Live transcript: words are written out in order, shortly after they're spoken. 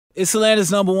It's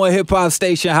Atlanta's #1 hip-hop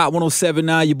station, Hot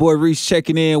 107.9. Your boy Reec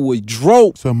checking in with Dro.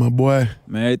 What's up, my boy?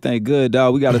 Man, everything good,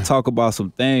 dog. We got to talk about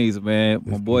some things, man.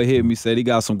 My boy hit me, said he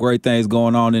got some great things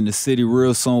going on in the city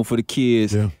real soon for the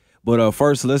kids. Yeah. But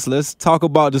first, let's talk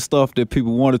about the stuff that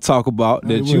people want to talk about,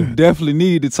 that you definitely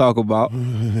need to talk about.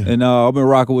 And I've been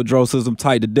rocking with Dro since them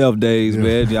Tight to Death days,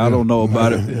 man. Y'all don't know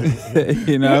about it.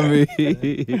 You know what I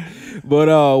mean?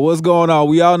 But what's going on?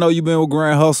 We all know you've been with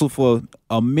Grand Hustle for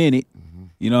a minute.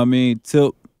 You know what I mean?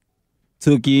 Tip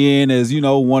took you in as, you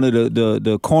know, one of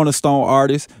the cornerstone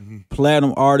artists,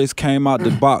 platinum artists, came out the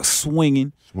box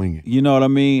swinging. You know what I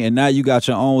mean? And now you got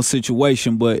your own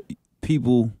situation, but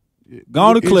people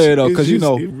gonna clear it up because, you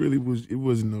know. It really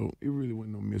wasn't no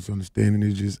misunderstanding.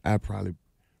 It's just I probably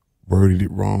worded it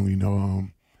wrong, you know.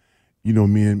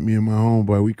 Me and my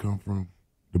homeboy, we come from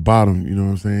the bottom, you know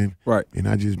what I'm saying? Right. And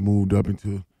I just moved up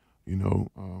into,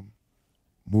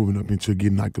 moving up into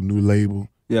getting like a new label.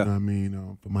 Yeah. You know what I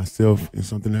mean? For myself, and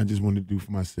something I just wanted to do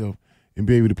for myself and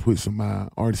be able to put some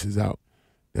artists out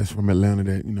that's from Atlanta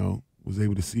that, you know, was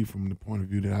able to see from the point of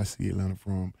view that I see Atlanta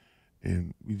from.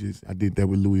 And I did that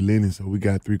with Louis Lennon, so we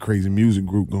got 3 Crazy Music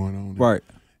Group going on. Right.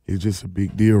 It's just a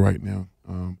big deal right now.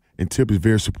 And Tip is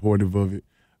very supportive of it.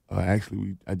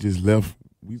 Actually, I just left.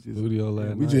 We just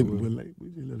left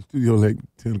the studio like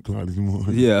 10 o'clock this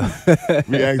morning. Yeah.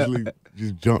 We actually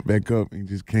just jumped back up and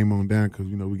just came on down because,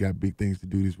 you know, we got big things to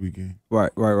do this weekend.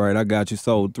 Right. I got you.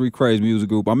 So 3 Crazy Music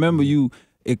Group. I remember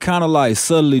it kind of like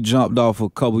suddenly jumped off a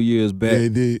couple years back. Yeah,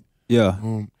 it did.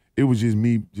 Yeah. It was just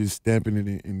me just stamping it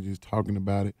in and just talking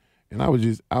about it. And I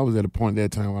was at a point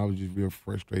at that time where I was just real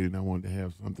frustrated and I wanted to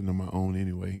have something of my own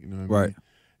anyway, you know what I mean?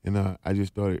 And I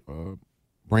just started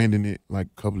branding it like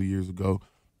a couple of years ago.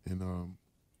 And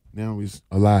now it's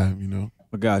alive, you know.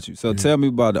 I got you. So tell me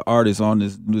about the artists on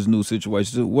this new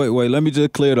situation. Wait, let me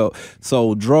just clear it up.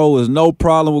 So Dro is no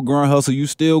problem with Grand Hustle. You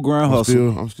still Grand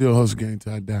Hustle? I'm still Hustle Gang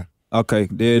till I die. Okay,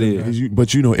 there it is.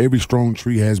 But you know, every strong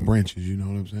tree has branches. You know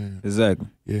what I'm saying? Exactly.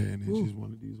 Yeah, and it's just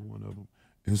one of them.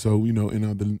 And so, you know,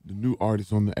 the new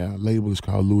artist on the label is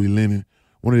called Louis Lennon.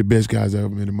 One of the best guys I've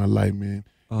ever met in my life, man.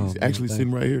 He's actually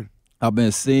sitting right here. I've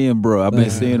been seeing, bro. I've been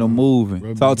seeing him moving.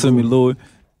 Bro, Talk to me, Louis.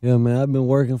 Yeah, man, I've been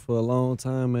working for a long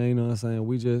time, man. You know what I'm saying?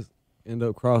 We just end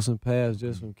up crossing paths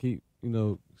just from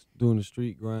doing the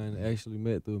street grind. Actually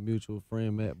met through a mutual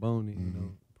friend, Matt Boney, you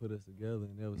know, put us together.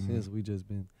 And ever since, we just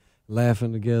been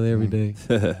laughing together every day.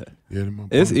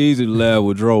 It's easy to laugh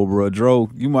with Dro, bro.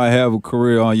 Dro, you might have a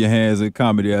career on your hands in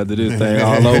comedy after this thing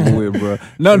all over with, bro.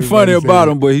 Nothing funny about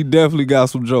him, but he definitely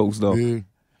got some jokes, though. Yeah.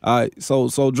 All right,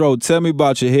 so Dro, tell me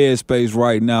about your headspace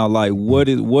right now. Like, what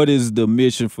is the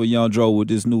mission for Young Dro with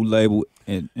this new label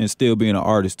and still being an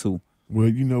artist too? Well,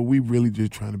 you know, we really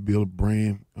just trying to build a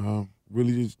brand.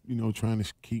 Really just, you know, trying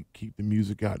to keep the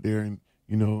music out there and,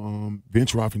 you know,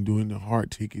 venture off and doing the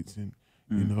hard tickets and,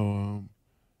 you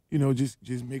know, just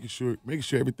making sure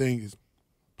everything is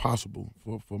possible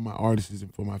for my artists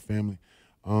and for my family.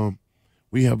 I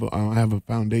have a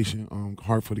foundation,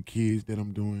 Heart for the Kids, that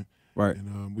I'm doing. Right.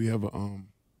 And we have a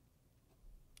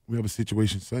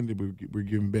situation Sunday we're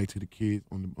giving back to the kids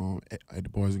at the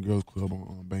Boys and Girls Club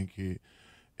on Bankhead.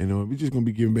 And we're just gonna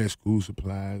be giving back school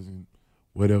supplies and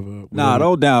whatever. Nah,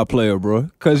 don't downplay it, bro.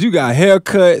 Cause you got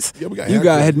haircuts. Yeah, we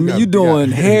got you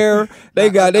doing hair. They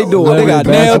got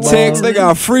nail techs. They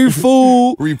got free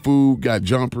food. Free food. Got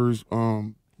jumpers.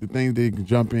 The things they can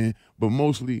jump in. But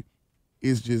mostly,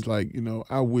 it's just like, you know,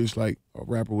 I wish like a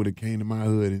rapper would have came to my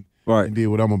hood and did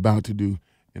what I'm about to do.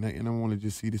 And I want to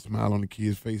just see the smile on the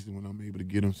kids' faces when I'm able to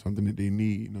get them something that they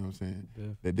need, you know what I'm saying? Yeah.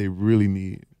 That they really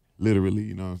need, literally,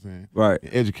 you know what I'm saying? Right.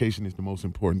 And education is the most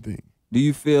important thing. Do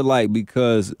you feel like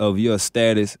because of your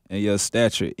status and your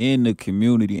stature in the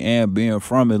community and being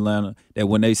from Atlanta, that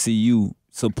when they see you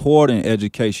supporting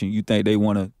education, you think they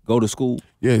want to go to school?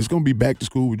 Yeah, it's going to be back to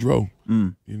school with Dro.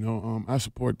 You know, I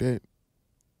support that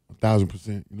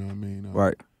 1,000%, you know what I mean?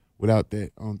 Right. Without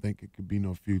that, I don't think it could be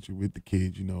no future with the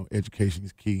kids. You know, education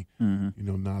is key. You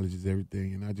know, knowledge is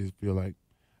everything. And I just feel like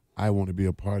I want to be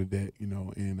a part of that, you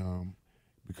know, and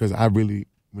because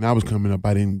when I was coming up,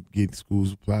 I didn't get school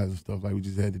supplies and stuff. Like, we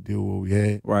just had to deal with what we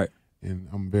had. Right. And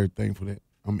I'm very thankful that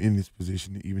I'm in this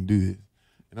position to even do this.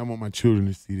 And I want my children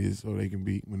to see this so they can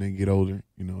be, when they get older,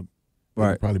 you know, they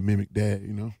can probably mimic dad,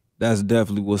 you know. That's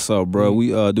definitely what's up, bro. We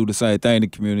do the same thing in the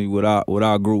community with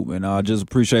our group, and I just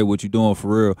appreciate what you're doing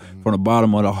for real. From the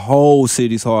bottom of the whole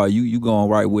city's heart, you going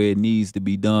right where it needs to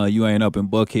be done. You ain't up in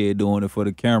Buckhead doing it for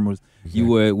the cameras. Exactly.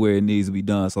 You where it needs to be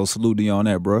done. So salute to you on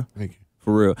that, bro. Thank you.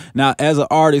 For real. Now, as an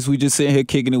artist, we just sitting here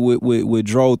kicking it with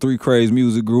Dro, 3 Crazy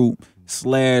Music Group.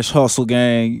 / hustle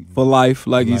gang for life,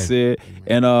 like you said.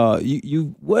 And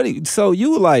so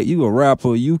you a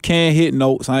rapper, you can't hit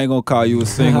notes. I ain't gonna call you a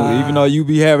singer, even though you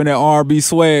be having that R&B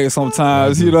swag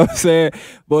sometimes, you know what I'm saying?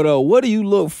 But what do you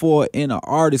look for in an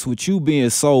artist with you being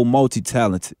so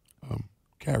multi-talented?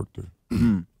 Character.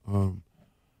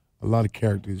 A lot of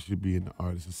characters should be in the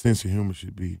artist. A sense of humor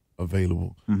should be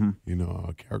available. You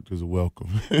know, characters are welcome.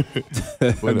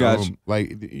 But I got you.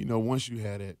 like, you know, once you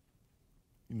have that,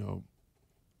 you know,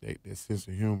 that sense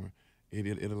of humor,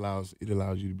 it allows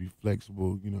you to be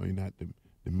flexible. You know, you're not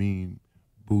the mean,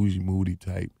 bougie, moody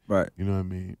type. Right. You know what I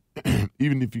mean?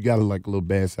 Even if you got like a little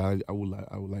bad side, I would like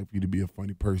for you to be a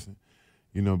funny person.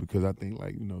 You know, because I think,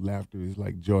 like, you know, laughter is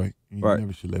like joy. And you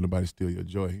never should let nobody steal your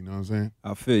joy. You know what I'm saying?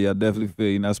 I feel you. I definitely feel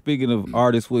you. Now, speaking of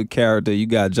artists with character, you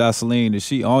got Josaline. Is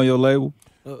she on your label?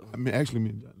 I mean,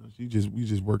 actually, we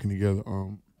just working together.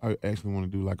 I actually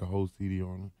want to do like a whole CD on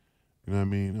her. You know what I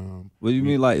mean? What do you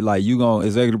mean, like you gonna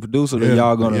executive producer, or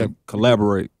y'all gonna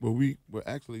collaborate? Well,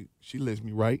 actually, she lets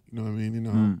me write. You know what I mean? You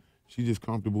know, she's just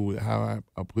comfortable with how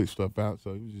I put stuff out.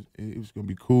 So it was gonna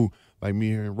be cool. Like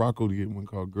me and Rocco to get one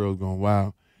called "Girls Gone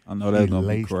Wild." I know that's gonna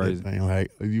be crazy. Thing,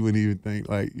 like, you wouldn't even think,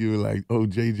 like, you were like, oh,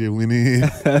 JJ went in.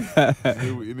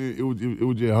 it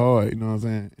was just hard. You know what I'm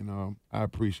saying? And I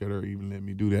appreciate her even letting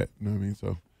me do that. You know what I mean?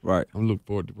 So I'm looking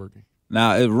forward to working.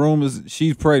 Now, it rumors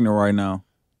she's pregnant right now.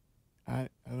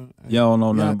 You don't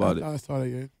know nothing about it. I saw that,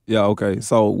 yeah. Yeah, okay.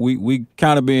 So we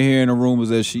kind of been hearing the rumors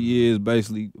that she is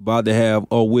basically about to have,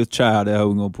 with child, that's how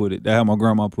we're going to put it. That's how my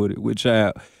grandma put it, with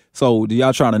child. So do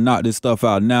y'all trying to knock this stuff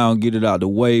out now and get it out the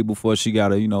way before she got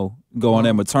to, you know, go on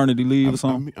that maternity leave or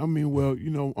something? I mean, well, you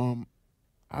know,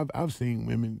 I've seen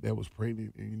women that was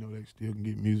pregnant and, you know, they still can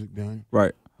get music done.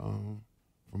 Right.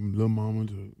 From Lil Mama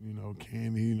to, you know,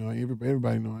 Candy, you know,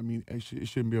 everybody know. I mean, it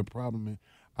shouldn't be a problem. And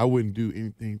I wouldn't do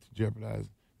anything to jeopardize,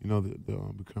 you know, the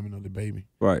becoming of the baby.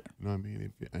 Right. You know what I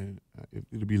mean? If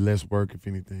it'll be less work, if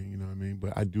anything, you know what I mean?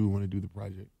 But I do want to do the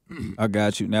project. I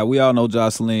got you. Now, we all know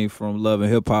Josaline from Love and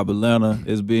Hip Hop Atlanta.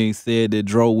 It's being said that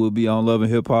Dro will be on Love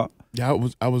and Hip Hop. Yeah,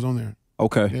 I was on there.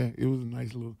 Okay. Yeah, it was a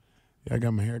nice little, I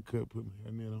got my hair cut, put my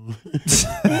hairnet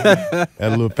on. Had a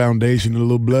little foundation, a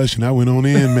little blush, and I went on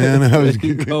in, man. I was there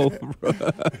you go, bro.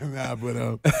 Nah,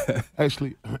 but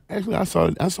actually, I saw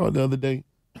it the other day.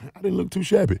 I didn't look too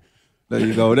shabby. There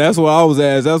you go. That's what I was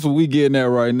asked. That's what we getting at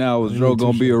right now. Is Dro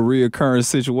gonna be a reoccurring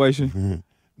situation?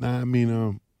 Nah, I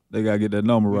mean, they gotta get that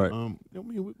number right. I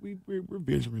mean, we're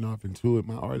venturing off into it.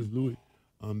 My artist Louis,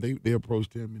 they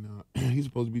approached him, and he's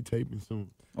supposed to be taping soon.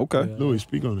 Okay, yeah. Louis,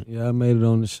 speak on it. Yeah, I made it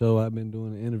on the show. I've been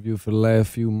doing an interview for the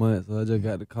last few months. So I just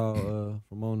got the call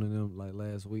from owning them like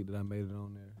last week that I made it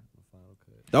on there.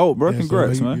 Oh, bro,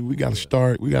 congrats, so, man. We got to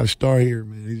start. We got to start here,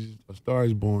 man. A star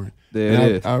is born. There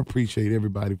it is. I appreciate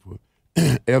everybody for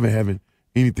ever having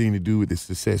anything to do with the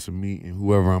success of me and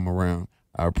whoever I'm around.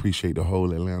 I appreciate the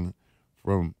whole Atlanta,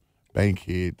 from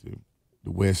Bankhead to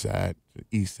the West Side to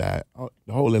the East Side,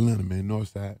 the whole Atlanta, man, North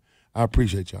Side. I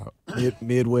appreciate y'all.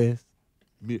 Midwest.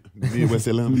 Midwest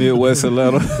Atlanta. Midwest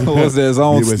Atlanta. What's that,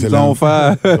 zone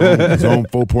 5? Zone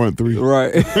 4.3.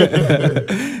 Right.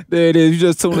 There it is. You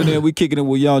just tuning in. We kicking it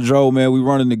with Young Dro, man. We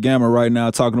running the gamut right now,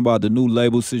 talking about the new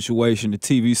label situation, the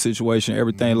TV situation,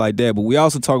 everything like that. But we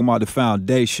also talking about the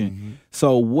foundation.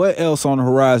 So what else on the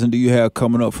horizon do you have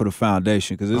coming up for the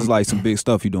foundation? Because it's like some big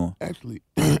stuff you're doing. Actually,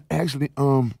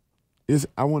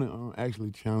 I want to actually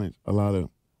challenge a lot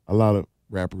of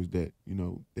rappers that, you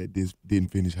know, that didn't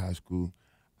finish high school.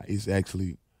 It's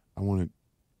actually, I want to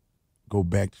go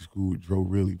back to school with Dro,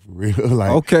 really, for real.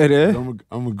 Like, okay, then.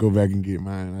 I'm gonna go back and get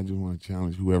mine. I just want to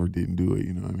challenge whoever didn't do it.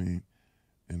 You know what I mean?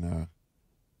 And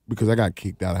because I got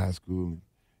kicked out of high school, and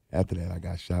after that I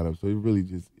got shot up. So it really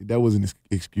that wasn't an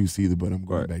excuse either. But I'm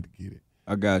going back to get it.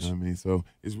 I got you. Know what I mean? So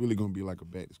it's really gonna be like a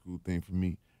back to school thing for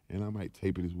me, and I might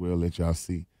tape it as well, let y'all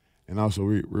see. And also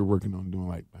we're working on doing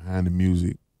like behind the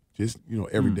music, just, you know,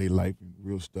 everyday life and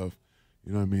real stuff.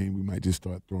 You know what I mean? We might just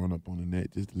start throwing up on the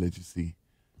net just to let you see.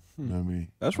 You know what I mean?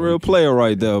 That's real player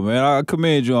right there, man. I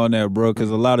commend you on that, bro,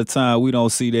 because a lot of time we don't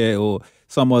see that, or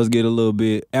some of us get a little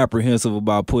bit apprehensive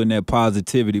about putting that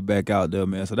positivity back out there,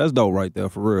 man. So that's dope right there,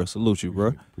 for real. Salute you, bro.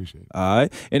 Appreciate it. All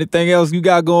right. Anything else you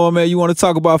got going, man, you want to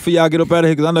talk about before y'all get up out of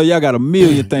here? Because I know y'all got a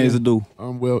million things to do.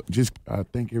 Well, just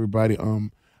thank everybody.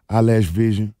 Eyelash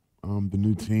Vision, the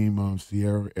new team,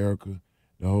 Sierra, Erica,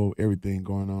 the whole everything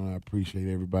going on. I appreciate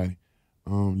everybody.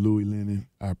 Louis Lennon,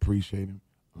 I appreciate him.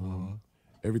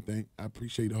 Everything. I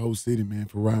appreciate the whole city, man,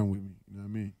 for riding with me. You know what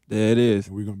I mean? There it is.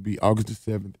 And we're going to be August the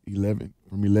 7th,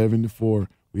 from 11 to 4.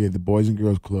 We had the Boys and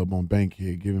Girls Club on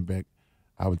Bankhead, giving back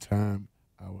our time,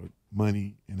 our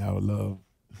money, and our love.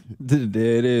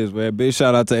 There it is, man. Big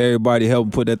shout out to everybody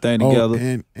helping put that thing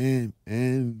together.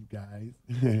 And guys,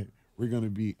 we're gonna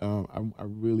be. I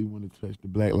really want to touch the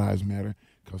Black Lives Matter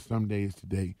because someday is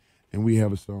today, and we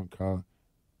have a song called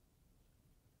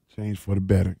 "Change for the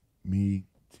Better." Me,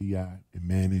 T.I., and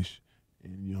Manish,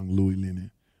 and young Louis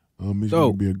Lennon. It's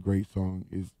gonna be a great song.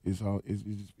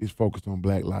 It's focused on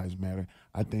Black Lives Matter.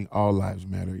 I think all lives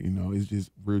matter. You know,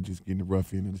 we're just getting the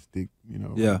rough end of the stick. You know,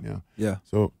 right now. Yeah.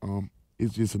 So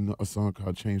it's just a song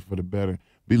called "Change for the Better."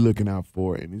 Be looking out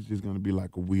for it, and it's just gonna be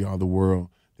like a "We Are the World"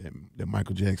 that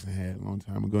Michael Jackson had a long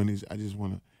time ago.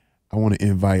 And I want to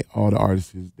invite all the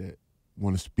artists that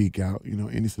want to speak out. You know,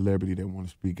 any celebrity that want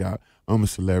to speak out. I'm a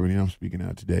celebrity. I'm speaking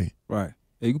out today. Right.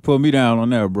 Hey, you can put me down on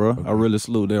there, bro. Okay. I really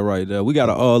salute that right there. We got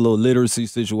a little literacy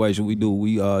situation we do.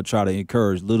 We try to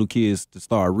encourage little kids to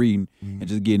start reading and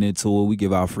just getting into it. We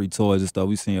give out free toys and stuff.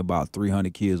 We seeing about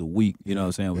 300 kids a week, you know what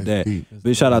I'm saying, with that.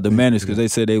 Big shout out to Manish because they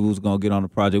said they was going to get on the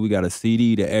project. We got a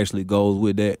CD that actually goes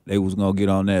with that. They was going to get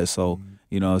on that. So,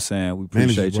 you know what I'm saying, we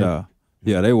appreciate y'all.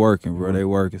 Yeah, they working, bro. They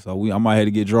working. So I might have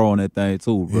to get draw on that thing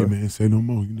too, bro. Yeah, man, say no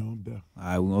more. You know I'm down. All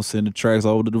right, we're going to send the tracks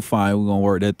over to Define. We're going to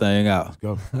work that thing out. Let's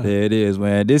go. There it is,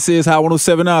 man. This is Hot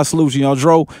 107.9 Solution. Y'all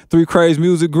Dro, 3 Craze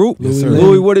Music Group. Yes, sir.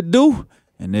 Louis, what it do?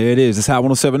 And there it is. It's Hot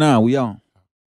 107.9. We on.